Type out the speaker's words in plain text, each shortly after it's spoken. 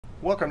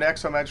Welcome to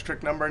Excel Magic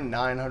Trick number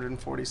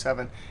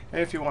 947.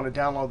 And if you want to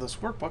download this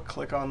workbook,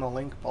 click on the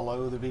link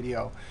below the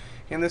video.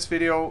 In this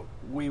video,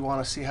 we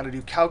want to see how to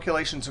do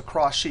calculations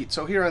across sheets.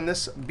 So here in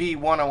this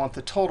B1, I want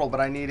the total,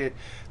 but I need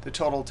the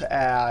total to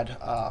add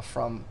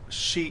from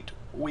sheet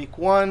week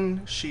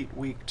 1, sheet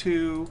week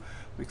 2,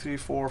 week 3,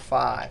 4,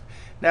 5.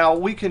 Now,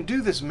 we can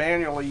do this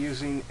manually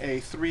using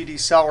a 3D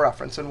cell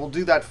reference, and we'll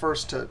do that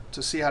first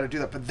to see how to do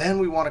that. But then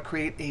we want to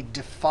create a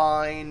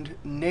defined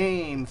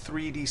name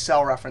 3D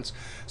cell reference.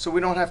 So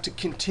we don't have to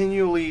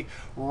continually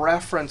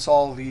reference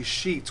all these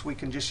sheets. We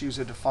can just use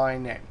a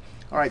defined name.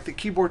 All right, the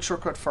keyboard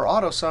shortcut for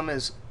AutoSum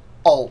is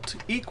Alt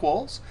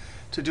equals.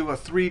 To do a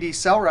 3D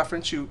cell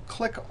reference, you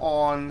click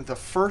on the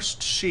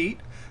first sheet.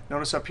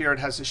 Notice up here it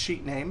has a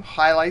sheet name.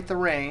 Highlight the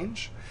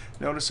range.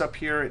 Notice up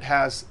here it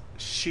has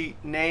sheet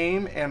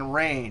name and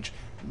range.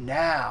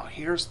 Now,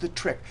 here's the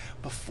trick.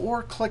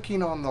 Before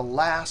clicking on the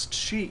last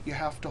sheet, you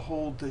have to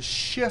hold the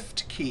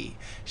Shift key.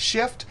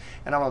 Shift,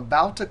 and I'm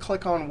about to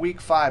click on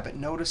week 5, but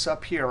notice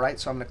up here, right?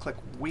 So I'm going to click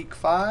week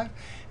 5,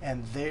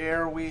 and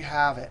there we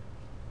have it.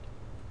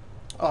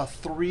 A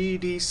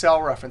 3D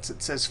cell reference.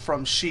 It says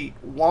from sheet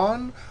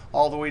 1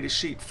 all the way to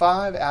sheet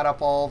 5. Add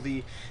up all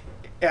the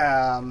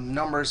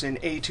numbers in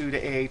A2 to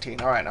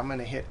A18. All right, I'm going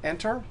to hit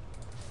Enter.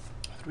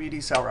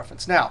 3D cell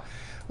reference. Now,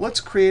 let's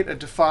create a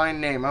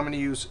defined name. I'm going to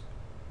use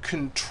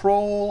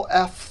Ctrl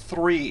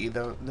F3.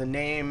 The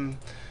name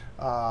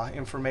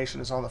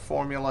information is on the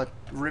Formula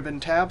ribbon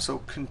tab. So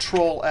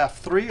Ctrl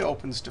F3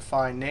 opens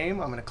defined name.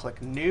 I'm going to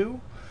click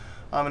New.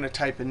 I'm going to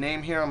type a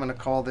name here. I'm going to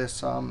call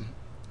this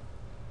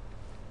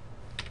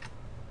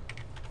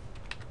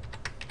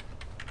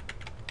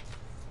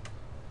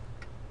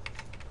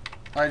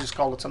I just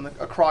called it something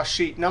across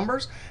sheet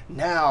numbers.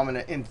 Now I'm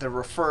going to, in the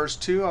refers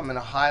to, I'm going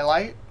to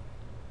highlight.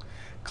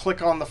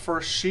 Click on the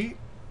first sheet,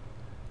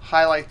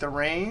 highlight the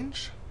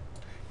range.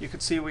 You can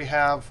see we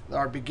have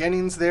our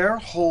beginnings there.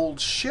 Hold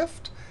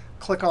Shift,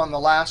 click on the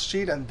last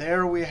sheet, and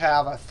there we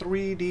have a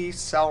 3D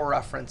cell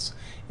reference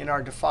in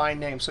our defined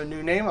name. So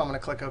new name, I'm going to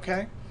click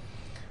OK.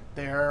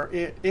 There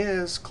it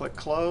is. Click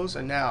Close,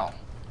 and now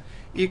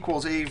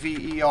equals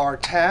AVER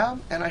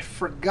tab. And I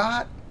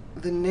forgot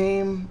the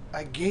name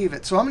I gave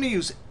it. So I'm going to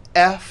use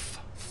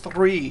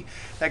F3.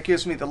 That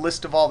gives me the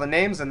list of all the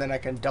names, and then I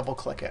can double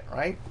click it,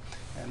 right?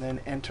 And then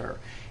Enter.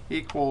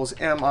 Equals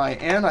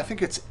MIN. I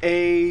think it's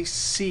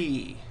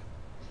AC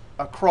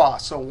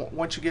across. So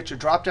once you get your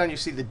drop down, you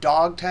see the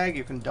dog tag,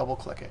 you can double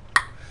click it.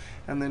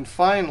 And then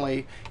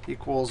finally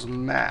equals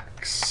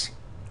max.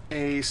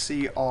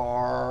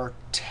 ACR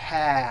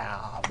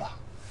tab.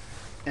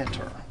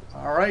 Enter.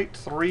 All right,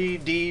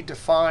 3D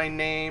defined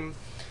name,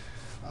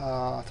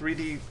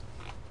 3D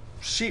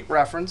sheet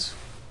reference,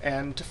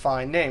 and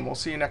defined name. We'll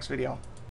see you next video.